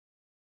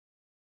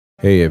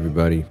Hey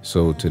everybody,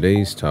 so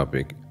today's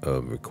topic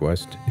of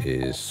request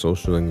is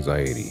social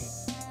anxiety.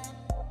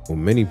 Well,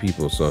 many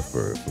people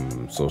suffer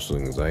from social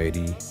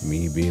anxiety,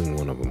 me being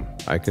one of them.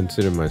 I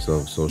consider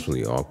myself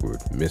socially awkward,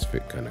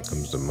 misfit kind of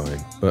comes to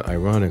mind. But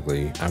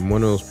ironically, I'm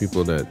one of those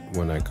people that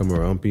when I come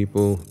around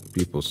people,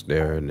 people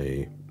stare and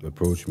they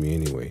approach me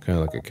anyway, kind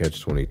of like a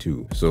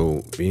catch-22.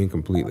 So being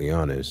completely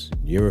honest,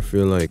 you ever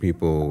feel like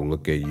people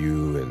look at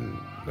you and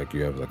like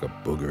you have like a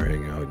booger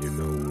hanging out your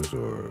nose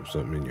or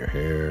something in your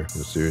hair?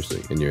 No,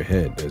 seriously, in your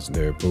head, as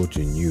they're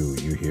approaching you,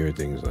 you hear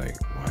things like,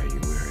 why are you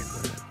wearing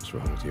that? What's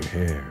wrong with your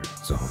hair?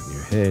 It's all in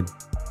your head.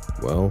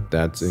 Well,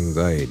 that's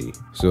anxiety.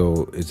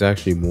 So it's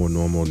actually more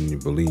normal than you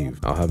believe.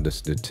 I'll have the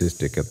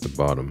statistic at the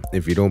bottom.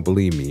 If you don't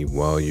believe me,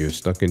 while you're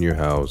stuck in your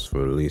house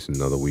for at least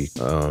another week,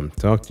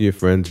 talk to your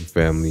friends and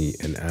family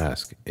and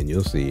ask, and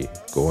you'll see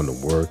going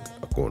to work,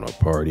 going to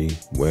a party,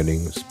 wedding,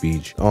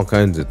 speech, all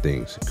kinds of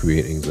things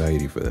create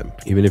anxiety for them.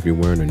 Even if you're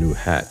wearing a new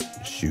hat,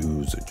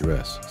 shoes, a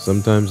dress.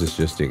 Sometimes it's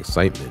just the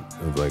excitement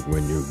of like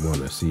when you want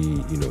to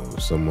see,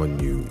 someone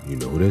you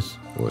notice,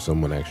 or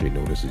someone actually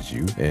notices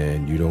you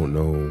and you don't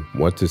know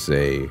what to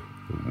say,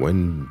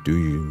 when do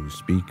you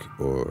speak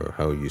or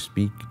how you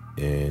speak.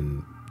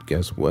 And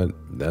guess what?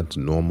 That's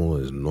normal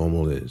as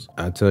normal is.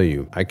 I tell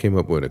you, I came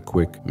up with a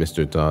quick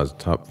Mister Todd's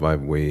top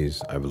 5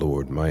 ways I've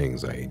lowered my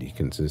anxiety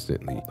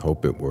consistently.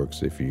 Hope it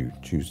works if you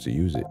choose to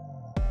use it.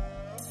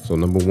 So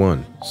number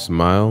 1,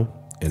 smile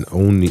and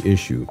own the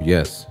issue.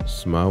 Yes,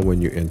 smile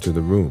when you enter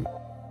the room.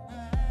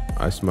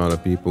 I smile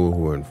at people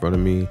who are in front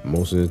of me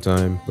most of the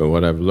time, but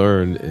what I've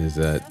learned is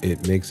that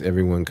it makes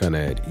everyone kind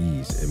of at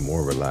ease and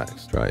more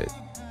relaxed. Try it.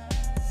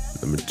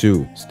 Number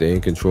 2, stay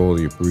in control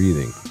of your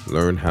breathing.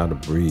 Learn how to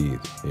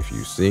breathe. If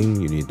you sing,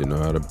 you need to know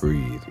how to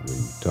breathe. When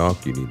you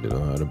talk, you need to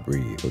know how to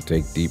breathe. So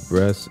take deep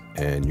breaths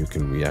and you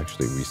can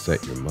actually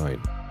reset your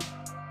mind.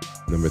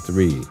 Number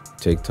 3,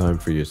 take time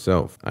for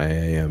yourself. I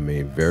am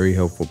a very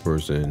helpful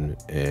person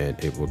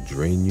and it will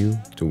drain you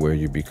to where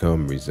you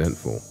become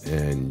resentful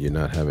and you're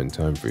not having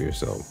time for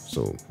yourself.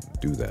 So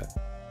do that.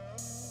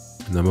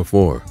 Number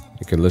 4,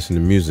 you can listen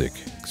to music,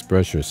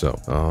 express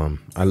yourself.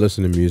 I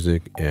listen to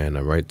music and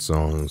I write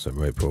songs, I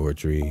write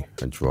poetry,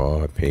 I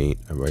draw, I paint,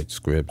 I write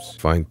scripts,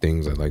 find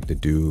things I like to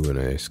do and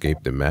I escape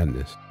the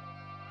madness.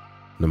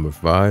 Number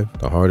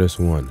 5, the hardest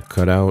one,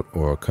 cut out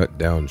or cut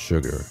down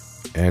sugar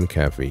and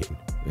caffeine.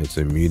 It's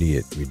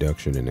immediate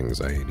reduction in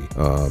anxiety.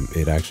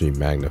 It actually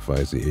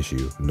magnifies the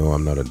issue. No,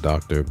 I'm not a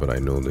doctor, but I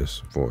know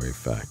this for a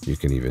fact. You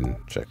can even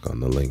check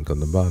on the link on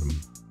the bottom.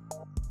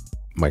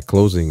 My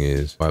closing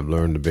is, I've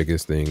learned the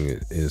biggest thing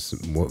is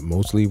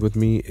mostly with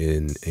me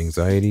in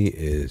anxiety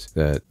is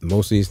that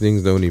most of these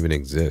things don't even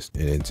exist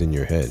and it's in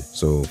your head.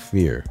 So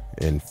fear,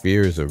 and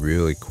fear is a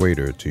real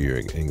equator to your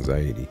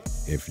anxiety.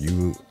 If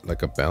you,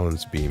 like a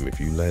balance beam, if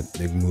you let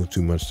it move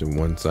too much to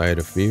one side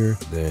of fear,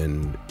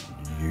 then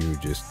you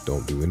just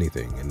don't do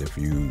anything. And if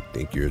you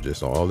think you're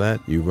just all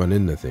that, you run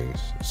into things.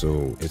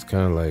 So it's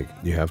kind of like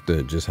you have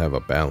to just have a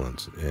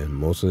balance. And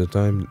most of the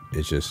time,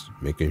 it's just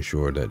making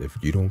sure that if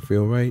you don't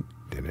feel right,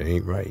 then it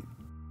ain't right.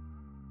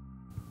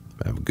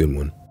 Have a good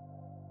one.